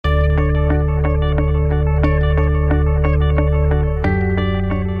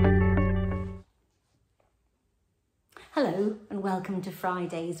Hello and welcome to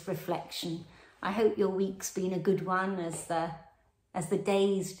Friday's reflection. I hope your week's been a good one as the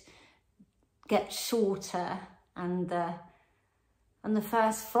days get shorter and the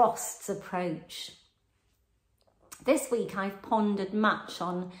first frosts approach. This week I've pondered much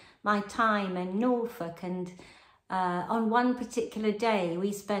on my time in Norfolk, and on one particular day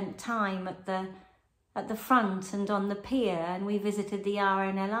we spent time at the front and on the pier, and we visited the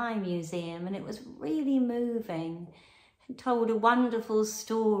RNLI museum, and it was really moving. It told a wonderful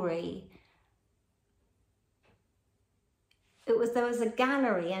story. There was a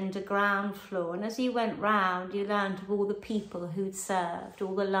gallery and a ground floor, and as you went round you learned of all the people who'd served,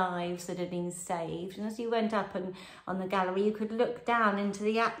 all the lives that had been saved, and as you went up and on the gallery you could look down into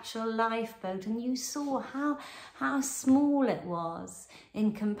the actual lifeboat, and you saw how small it was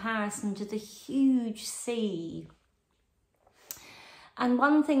in comparison to the huge sea. And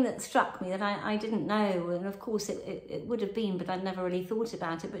one thing that struck me that I didn't know, and of course it would have been, but I'd never really thought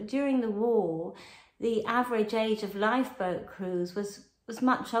about it, but during the war, the average age of lifeboat crews was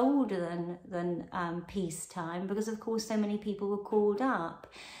much older than peacetime, because of course so many people were called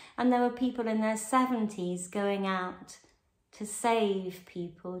up. And there were people in their 70s going out to save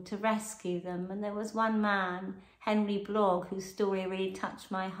people, to rescue them. And there was one man, Henry Blogg, whose story really touched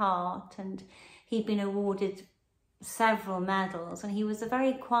my heart, and he'd been awarded several medals, and he was a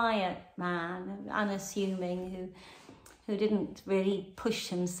very quiet man, unassuming, who didn't really push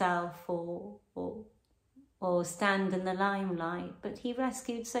himself or stand in the limelight, but he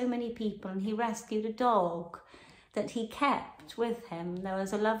rescued so many people, and he rescued a dog that he kept with him. There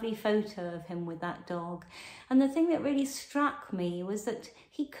was a lovely photo of him with that dog, and the thing that really struck me was that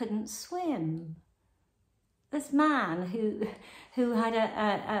he couldn't swim. This man who had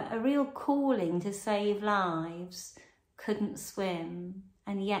a real calling to save lives couldn't swim,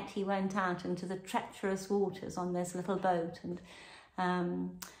 and yet he went out into the treacherous waters on this little boat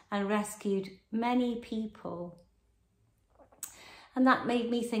and rescued many people. And that made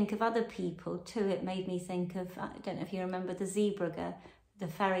me think of other people too. It made me think of, I don't know if you remember the Zeebrugge, the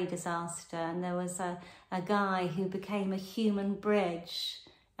ferry disaster, and there was a guy who became a human bridge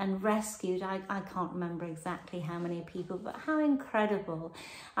and rescued, I can't remember exactly how many people, but how incredible.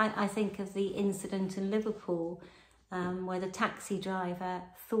 I think of the incident in Liverpool where the taxi driver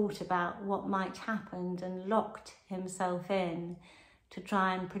thought about what might happen and locked himself in to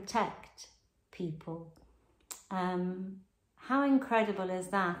try and protect people. How incredible is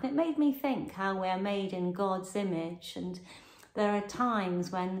that? It made me think how we're made in God's image, and there are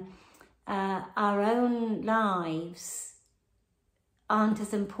times when our own lives aren't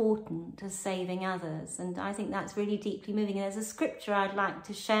as important as saving others, and I think that's really deeply moving. And there's a scripture I'd like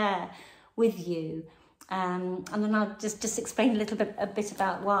to share with you, and then I'll just explain a bit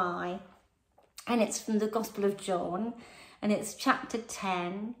about why. And it's from the Gospel of John, and it's chapter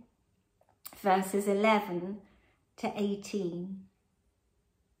 10, verses 11 to 18.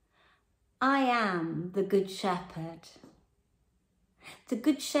 I am the good shepherd. The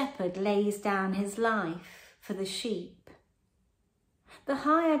good shepherd lays down his life for the sheep. The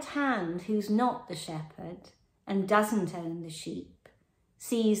hired hand, who's not the shepherd and doesn't own the sheep,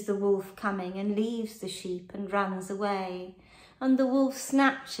 sees the wolf coming and leaves the sheep and runs away, and the wolf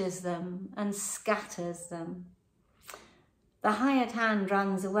snatches them and scatters them. The hired hand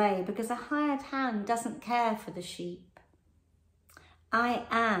runs away because a hired hand doesn't care for the sheep. I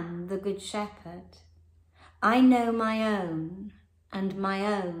am the good shepherd. I know my own, and my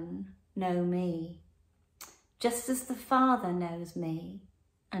own know me, just as the Father knows me,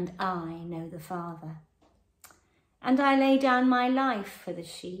 and I know the Father. And I lay down my life for the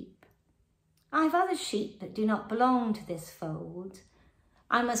sheep. I have other sheep that do not belong to this fold.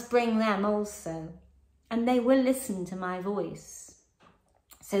 I must bring them also, and they will listen to my voice.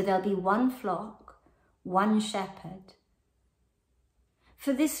 So there'll be one flock, one shepherd.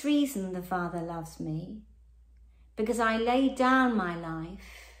 For this reason the Father loves me, because I lay down my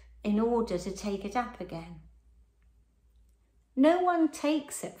life in order to take it up again. No one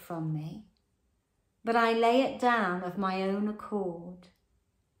takes it from me, but I lay it down of my own accord.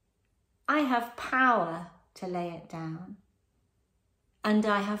 I have power to lay it down, and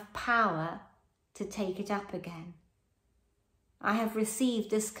I have power to take it up again. I have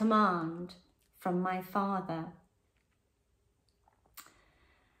received this command from my Father.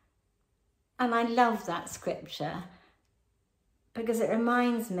 And I love that scripture because it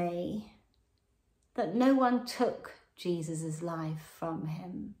reminds me that no one took Jesus' life from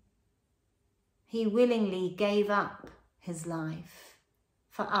him. He willingly gave up his life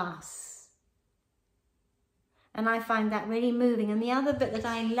for us. And I find that really moving. And the other bit that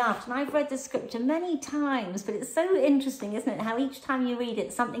I loved, and I've read the scripture many times, but it's so interesting, isn't it? How each time you read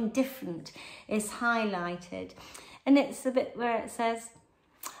it, something different is highlighted. And it's the bit where it says,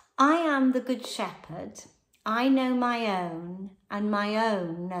 I am the good shepherd. I know my own, and my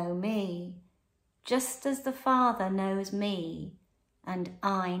own know me, just as the Father knows me, and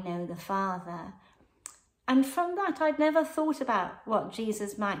I know the Father. And from that, I'd never thought about what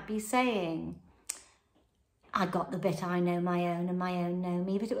Jesus might be saying. I got the bit, I know my own and my own know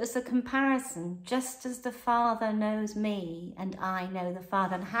me, but it was the comparison, just as the Father knows me and I know the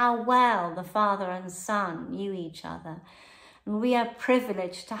Father, and how well the Father and Son knew each other. And we are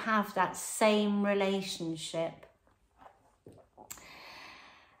privileged to have that same relationship.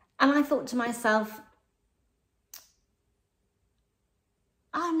 And I thought to myself,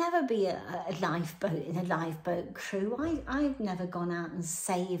 I'll never be a lifeboat in a lifeboat crew. I've never gone out and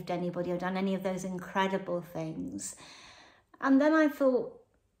saved anybody or done any of those incredible things. And then I thought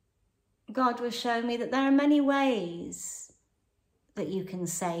God was showing me that there are many ways that you can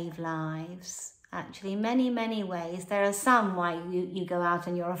save lives. Actually, many, many ways. There are some why you go out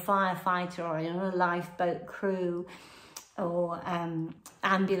and you're a firefighter or in a lifeboat crew or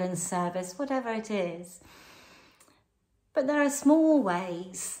ambulance service, whatever it is. But there are small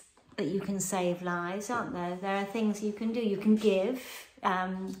ways that you can save lives, aren't there? There are things you can do. You can give.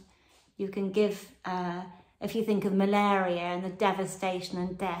 If you think of malaria and the devastation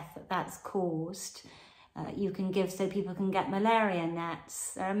and death that's caused, you can give so people can get malaria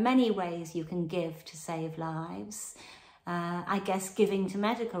nets. There are many ways you can give to save lives. I guess giving to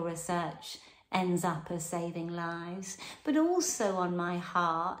medical research ends up as saving lives. But also on my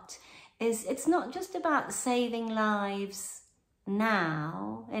heart, it's not just about saving lives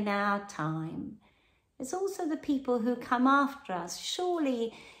now, in our time. It's also the people who come after us.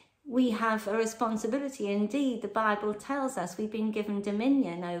 Surely we have a responsibility. Indeed, the Bible tells us we've been given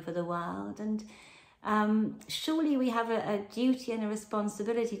dominion over the world. And surely we have a duty and a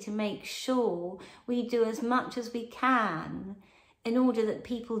responsibility to make sure we do as much as we can in order that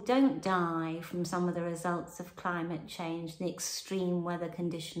people don't die from some of the results of climate change, the extreme weather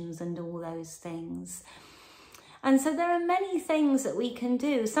conditions and all those things. And so there are many things that we can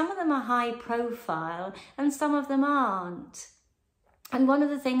do. Some of them are high profile and some of them aren't. And one of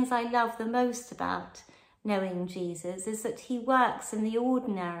the things I love the most about knowing Jesus is that he works in the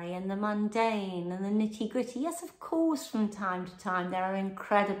ordinary and the mundane and the nitty-gritty. Yes, of course, from time to time there are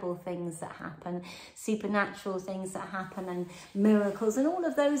incredible things that happen, supernatural things that happen and miracles and all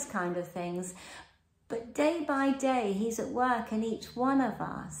of those kind of things. But day by day he's at work in each one of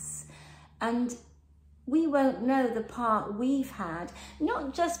us, and we won't know the part we've had,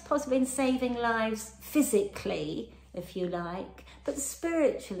 not just possibly in saving lives physically, if you like, but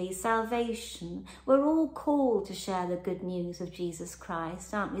spiritually, salvation. We're all called to share the good news of Jesus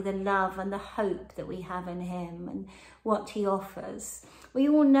Christ, aren't we? The love and the hope that we have in him and what he offers. We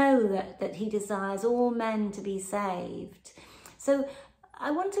all know that he desires all men to be saved. So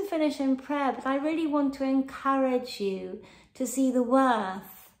I want to finish in prayer, but I really want to encourage you to see the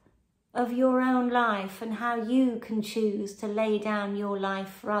worth of your own life and how you can choose to lay down your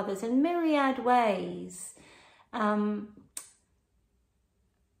life for others in myriad ways. And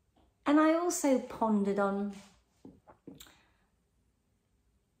I also pondered on,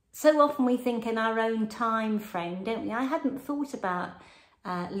 so often we think in our own time frame, don't we? I hadn't thought about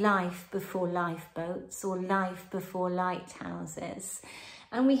life before lifeboats or life before lighthouses.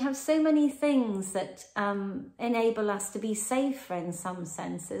 And we have so many things that enable us to be safer in some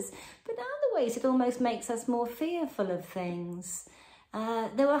senses, but in other ways it almost makes us more fearful of things.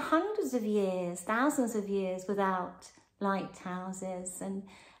 There were hundreds of years, thousands of years without lighthouses, and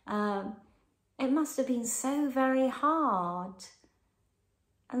it must have been so very hard.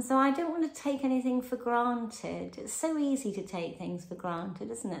 And so I don't want to take anything for granted. It's so easy to take things for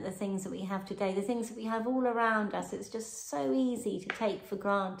granted, isn't it? The things that we have today, the things that we have all around us, it's just so easy to take for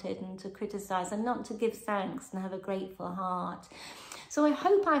granted and to criticise and not to give thanks and have a grateful heart. So I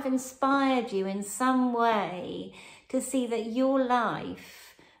hope I've inspired you in some way to see that your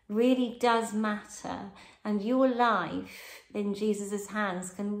life really does matter, and your life in Jesus'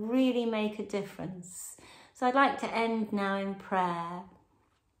 hands can really make a difference. So I'd like to end now in prayer.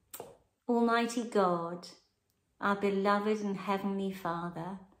 Almighty God, our beloved and heavenly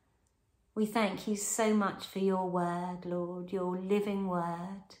Father, we thank you so much for your word, Lord, your living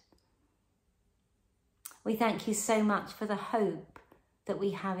word. We thank you so much for the hope that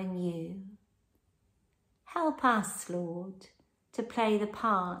we have in you. Help us, Lord, to play the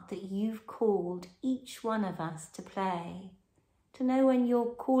part that you've called each one of us to play. to know when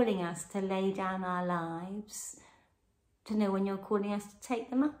you're calling us to lay down our lives, to know when you're calling us to take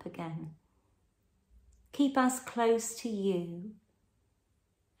them up again. Keep us close to you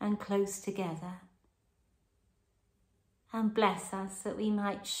and close together. And bless us that we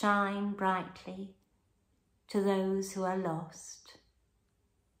might shine brightly to those who are lost.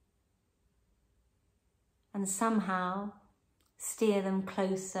 And somehow steer them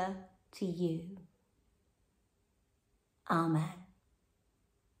closer to you. Amen.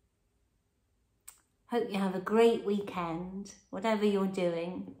 Hope you have a great weekend, whatever you're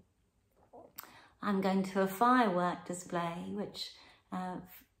doing. I'm going to a firework display, which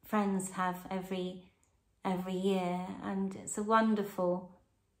friends have every year, and it's a wonderful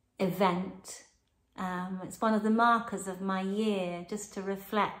event. It's one of the markers of my year, just to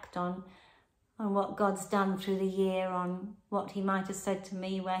reflect on what God's done through the year, on what he might have said to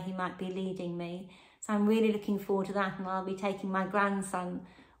me, where he might be leading me. So I'm really looking forward to that, and I'll be taking my grandson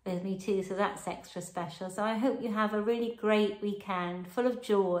with me too, so that's extra special. So I hope you have a really great weekend, full of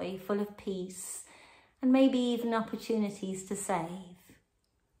joy, full of peace, and maybe even opportunities to save.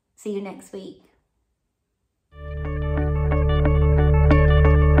 See you next week.